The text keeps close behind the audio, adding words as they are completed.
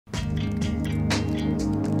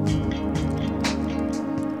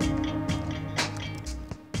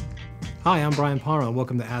Hi, I'm Brian Parra and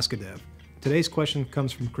welcome to Ask a Dev. Today's question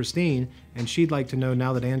comes from Christine, and she'd like to know,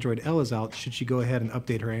 now that Android L is out, should she go ahead and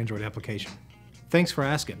update her Android application? Thanks for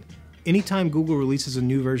asking. Anytime Google releases a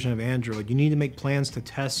new version of Android, you need to make plans to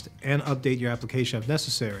test and update your application if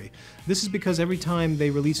necessary. This is because every time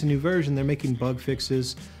they release a new version, they're making bug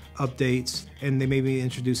fixes, updates, and they may be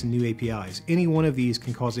introducing new APIs. Any one of these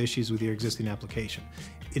can cause issues with your existing application.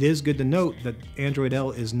 It is good to note that Android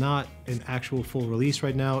L is not an actual full release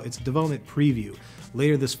right now, it's a development preview.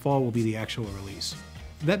 Later this fall will be the actual release.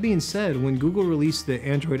 That being said, when Google released the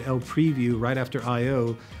Android L preview right after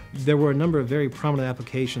I/O, there were a number of very prominent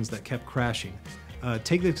applications that kept crashing.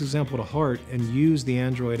 Take this example to heart and use the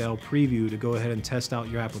Android L preview to go ahead and test out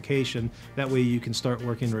your application. That way you can start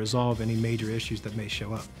working to resolve any major issues that may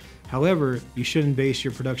show up. However, you shouldn't base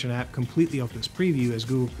your production app completely off this preview, as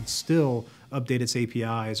Google could still update its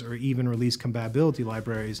APIs or even release compatibility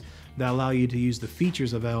libraries that allow you to use the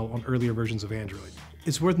features of L on earlier versions of Android.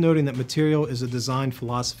 It's worth noting that Material is a design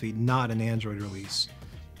philosophy, not an Android release.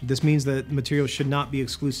 This means that Material should not be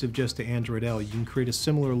exclusive just to Android L. You can create a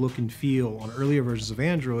similar look and feel on earlier versions of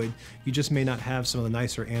Android, you just may not have some of the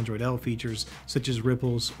nicer Android L features such as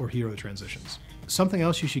ripples or hero transitions. Something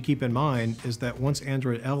else you should keep in mind is that once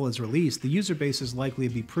Android L is released, the user base is likely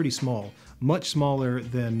to be pretty small, much smaller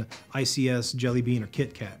than ICS, Jelly Bean, or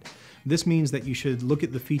KitKat. This means that you should look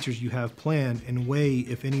at the features you have planned and weigh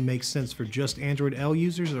if any make sense for just Android L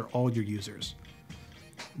users or all your users.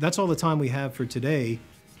 That's all the time we have for today.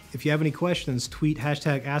 If you have any questions, tweet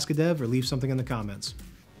 #AskADev or leave something in the comments.